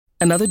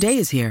Another day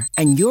is here,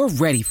 and you're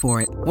ready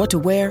for it. What to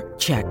wear?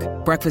 Check.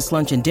 Breakfast,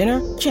 lunch, and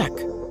dinner? Check.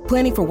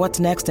 Planning for what's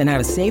next and how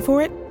to save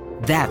for it?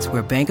 That's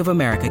where Bank of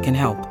America can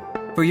help.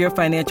 For your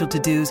financial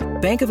to-dos,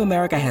 Bank of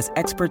America has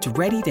experts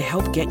ready to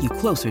help get you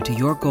closer to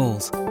your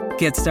goals.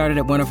 Get started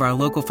at one of our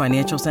local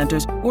financial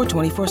centers or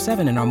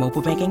 24/7 in our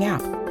mobile banking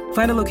app.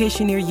 Find a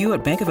location near you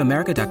at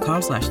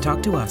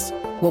bankofamerica.com/talktous.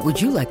 What would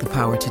you like the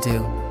power to do?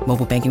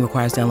 Mobile banking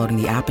requires downloading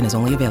the app and is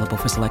only available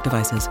for select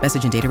devices.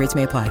 Message and data rates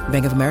may apply.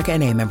 Bank of America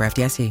N.A., member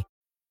FDIC.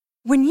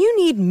 When you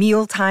need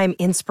mealtime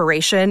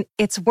inspiration,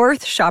 it's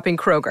worth shopping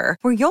Kroger,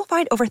 where you'll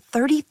find over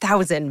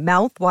 30,000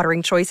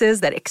 mouth-watering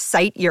choices that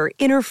excite your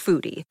inner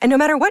foodie. And no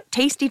matter what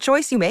tasty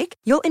choice you make,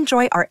 you'll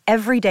enjoy our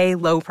everyday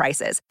low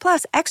prices,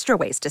 plus extra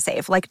ways to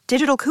save, like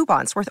digital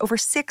coupons worth over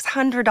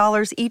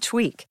 $600 each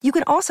week. You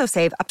can also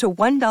save up to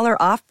 $1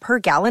 off per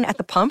gallon at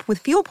the pump with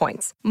fuel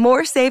points.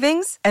 More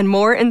savings and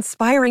more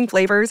inspiring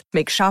flavors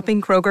make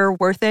shopping Kroger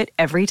worth it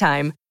every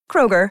time.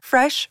 Kroger,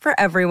 fresh for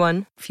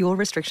everyone. Fuel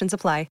restrictions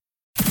apply.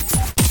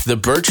 The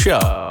Burt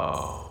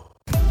Show.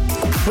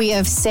 We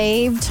have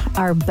saved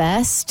our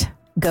best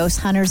Ghost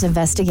Hunters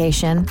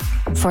investigation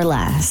for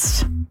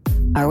last.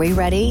 Are we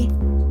ready?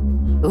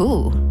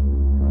 Ooh.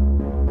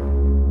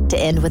 To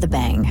end with a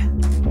bang.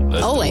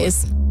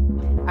 Always.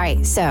 All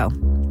right, so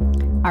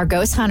our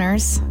Ghost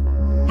Hunters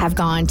have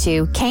gone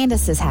to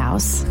Candace's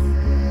house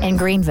in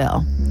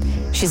Greenville.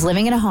 She's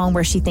living in a home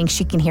where she thinks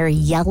she can hear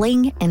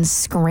yelling and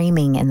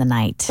screaming in the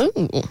night.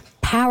 Ooh.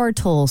 Power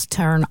tools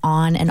turn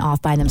on and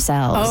off by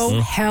themselves. Oh,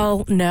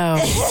 hell no.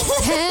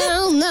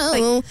 Hell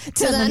no.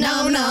 To the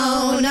no,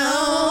 no,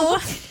 no.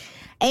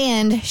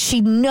 And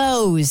she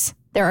knows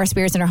there are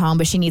spirits in her home,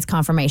 but she needs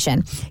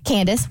confirmation.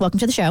 Candace, welcome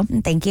to the show.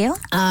 Thank you.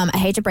 I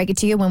hate to break it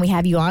to you when we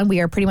have you on. We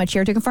are pretty much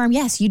here to confirm,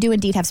 yes, you do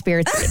indeed have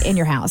spirits in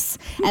your house.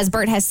 As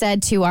Burt has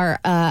said to our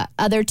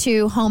other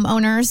two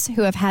homeowners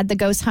who have had the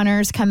ghost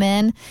hunters come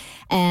in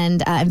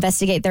and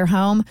investigate their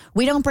home,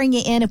 we don't bring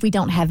you in if we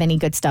don't have any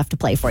good stuff to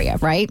play for you,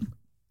 right?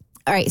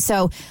 All right,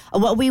 so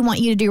what we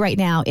want you to do right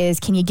now is,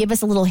 can you give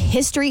us a little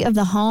history of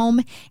the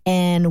home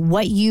and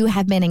what you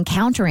have been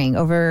encountering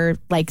over,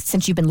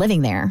 since you've been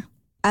living there?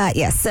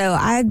 Yes, so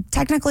I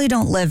technically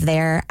don't live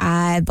there.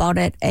 I bought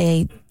it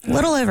a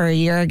little over a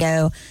year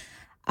ago.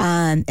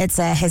 It's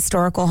a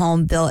historical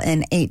home built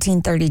in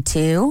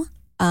 1832,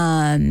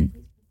 and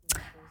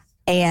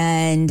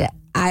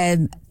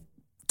I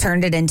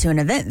turned it into an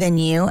event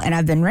venue, and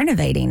I've been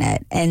renovating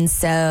it. And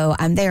so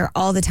I'm there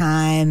all the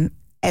time,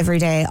 every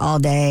day, all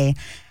day,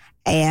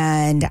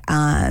 and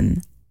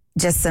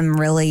just some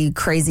really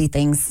crazy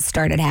things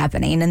started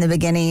happening. In the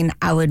beginning,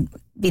 I would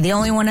be the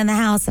only one in the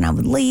house, and I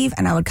would leave,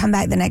 and I would come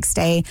back the next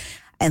day,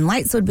 and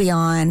lights would be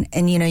on,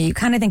 and you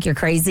kind of think you're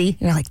crazy.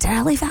 You're like, did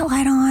I leave that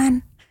light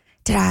on?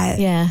 Did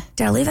I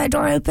leave that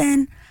door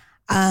open?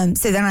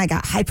 So then I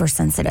got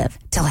hypersensitive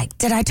to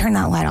did I turn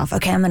that light off?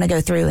 Okay, I'm going to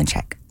go through and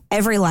check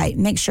every light,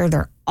 make sure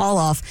they're all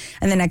off.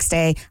 And the next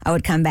day I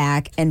would come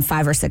back and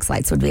 5 or 6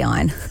 lights would be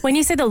on. When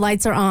you say the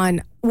lights are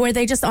on, were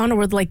they just on or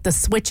were the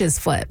switches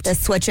flipped? The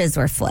switches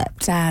were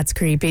flipped. That's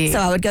creepy. So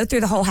I would go through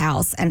the whole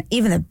house and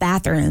even the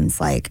bathrooms,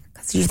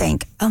 because you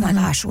think, oh my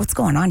gosh, what's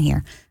going on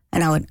here?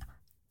 And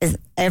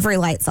every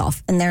light's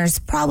off. And there's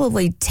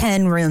probably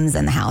 10 rooms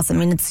in the house. I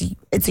mean,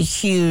 it's a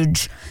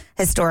huge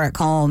historic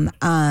home.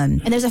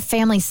 And there's a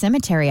family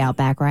cemetery out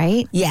back,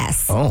 right?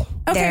 Yes. Oh.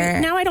 Okay,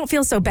 now I don't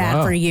feel so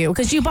bad for you,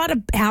 because you bought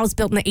a house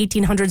built in the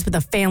 1800s with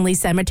a family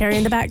cemetery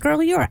in the back.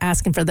 Girl, you are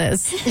asking for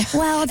this.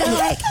 Well, they're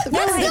That's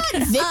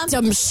not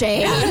victim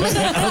shame.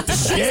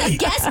 She's a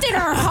guest in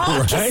our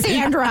home, Right.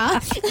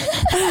 Cassandra.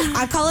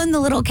 I call them the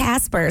little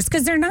Caspers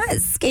because they're not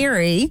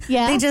scary.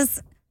 Yeah. They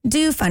just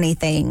do funny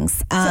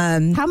things.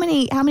 How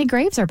many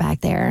graves are back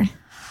there?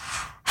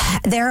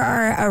 There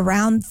are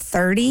around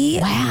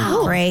 30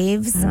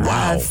 graves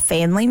of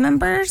family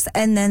members,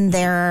 and then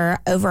there are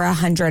over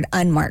 100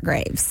 unmarked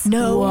graves.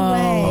 No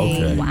way.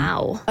 Okay.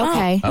 Wow.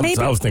 Okay.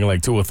 I was thinking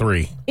 2 or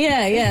 3.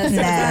 Yeah.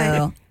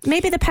 No.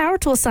 Maybe the power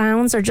tool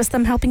sounds are just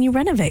them helping you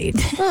renovate.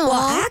 Well,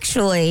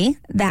 actually,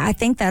 I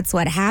think that's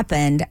what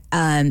happened.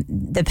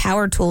 The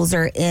power tools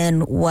are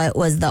in what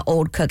was the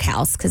old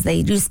cookhouse, because they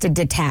used to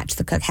detach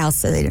the cookhouse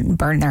so they didn't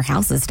burn their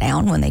houses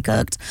down when they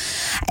cooked.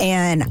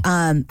 And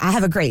I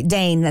have a Great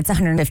Dane that's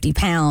 150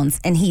 pounds,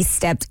 and he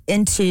stepped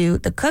into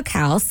the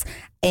cookhouse,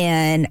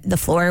 and the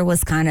floor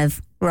was kind of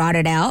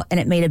rotted out, and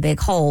it made a big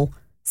hole.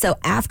 So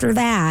after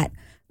that,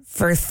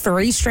 for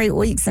 3 straight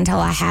weeks until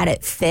I had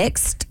it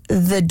fixed,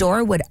 the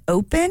door would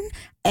open,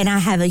 and I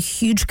have a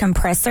huge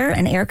compressor,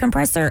 an air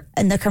compressor,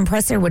 and the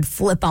compressor would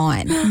flip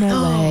on.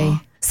 No way.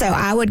 So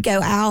I would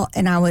go out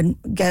and I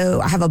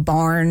have a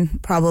barn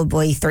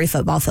probably 3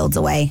 football fields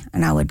away,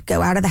 and I would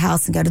go out of the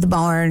house and go to the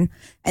barn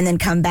and then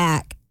come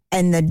back,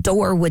 and the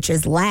door, which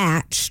is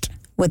latched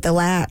with the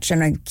latch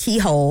and a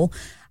keyhole,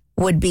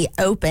 would be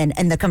open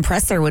and the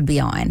compressor would be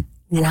on.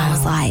 And I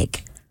was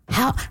like,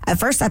 how? At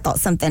first I thought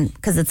something,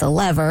 because it's a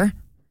lever,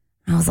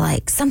 I was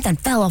like, something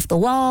fell off the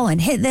wall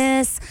and hit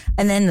this.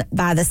 And then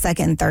by the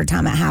second and third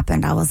time it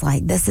happened, I was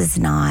like, this is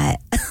not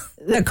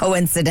a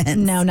coincidence.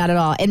 No, not at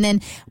all. And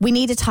then we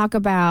need to talk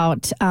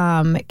about,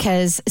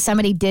 because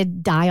somebody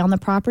did die on the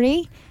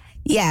property.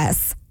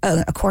 Yes,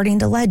 according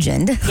to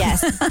legend.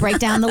 Yes, break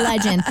down the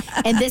legend.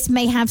 And this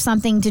may have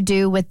something to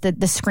do with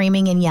the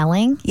screaming and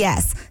yelling.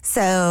 Yes.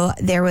 So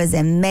there was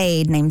a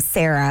maid named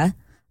Sarah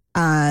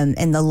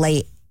in the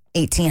late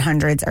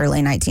 1800s,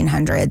 early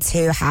 1900s,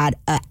 who had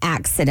an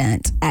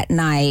accident at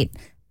night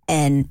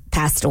and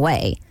passed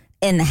away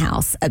in the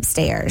house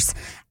upstairs.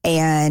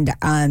 And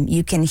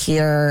you can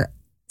hear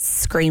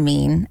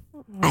screaming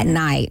at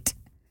night.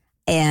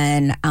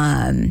 And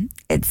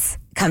it's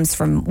comes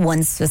from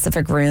one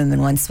specific room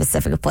in one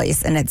specific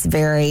place, and it's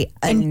very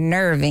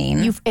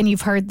unnerving.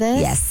 You've heard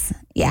this? Yes.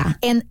 Yeah.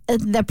 And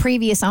the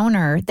previous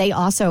owner, they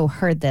also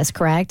heard this,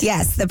 correct?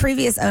 Yes. The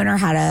previous owner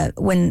had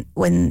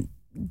when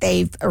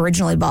they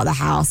originally bought the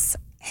house,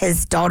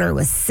 his daughter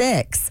was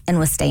 6 and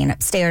was staying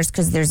upstairs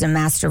because there's a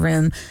master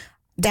room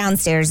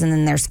downstairs and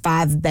then there's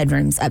 5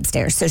 bedrooms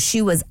upstairs. So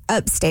she was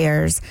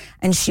upstairs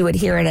and she would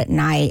hear it at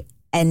night,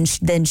 and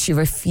then she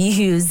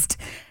refused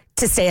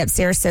to stay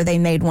upstairs, so they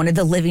made one of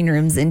the living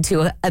rooms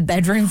into a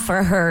bedroom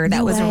for her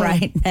that was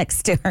right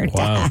next to her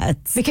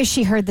dad's. Because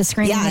she heard the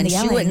screaming and the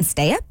yelling. She wouldn't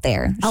stay up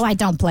there. Oh, I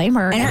don't blame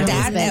her. And her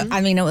dad,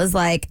 it was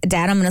like,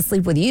 Dad, I'm going to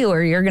sleep with you,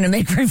 or you're going to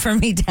make room for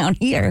me down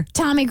here.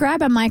 Tommy,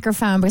 grab a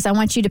microphone because I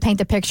want you to paint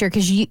the picture,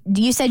 because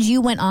you said you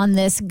went on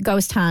this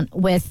ghost hunt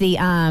with the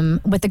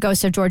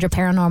Ghost of Georgia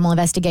Paranormal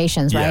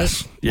Investigations, right?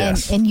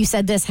 Yes. And you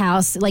said this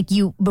house, like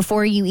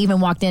before you even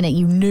walked in it,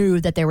 you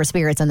knew that there were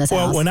spirits in this house.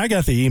 Well, when I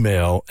got the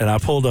email and I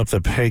pulled up the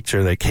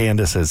picture that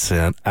Candace had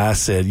sent, I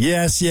said,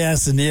 yes,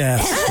 yes, and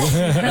yes.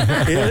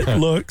 It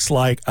looks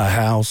like a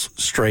house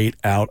straight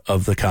out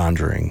of The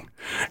Conjuring.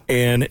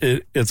 And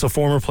it's a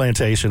former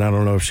plantation. I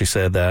don't know if she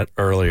said that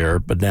earlier,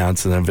 but now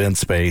it's an event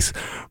space.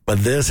 But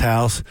this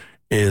house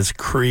is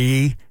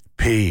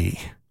creepy.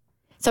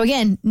 So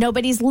again,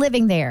 nobody's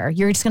living there.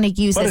 You're just going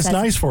to use but this. But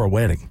it's nice for a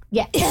wedding.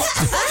 Yeah.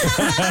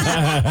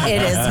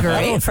 It is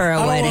great for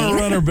a wedding. I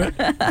don't want to run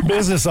her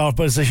business off,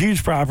 but it's a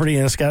huge property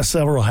and it's got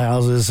several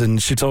houses.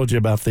 And she told you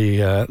about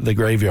the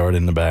graveyard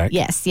in the back.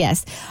 Yes,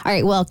 yes. All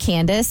right. Well,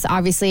 Candace,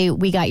 obviously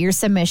we got your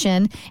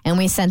submission and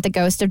we sent the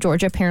Ghost of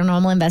Georgia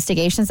Paranormal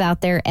Investigations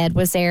out there. Ed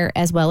was there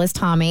as well as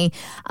Tommy.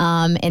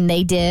 And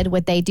they did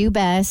what they do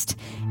best.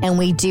 And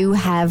we do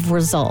have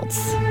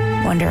results.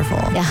 Wonderful.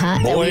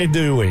 Boy,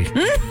 do we.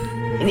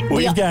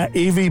 We've got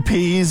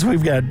EVPs.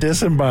 We've got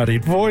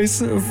disembodied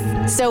voices.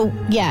 So,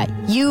 yeah,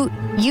 you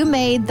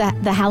made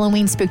the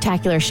Halloween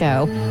Spooktacular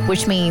show,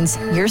 which means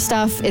your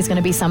stuff is going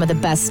to be some of the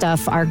best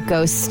stuff our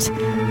ghost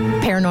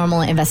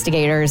paranormal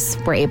investigators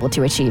were able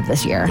to achieve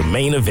this year. The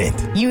main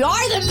event. You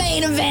are the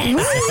main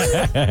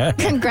event.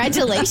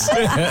 Congratulations.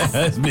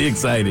 Let's be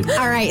excited.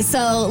 All right,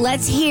 so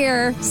let's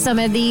hear some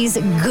of these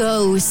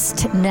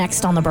ghosts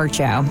next on The Burt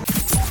Show.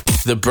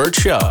 The Burt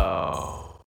Show.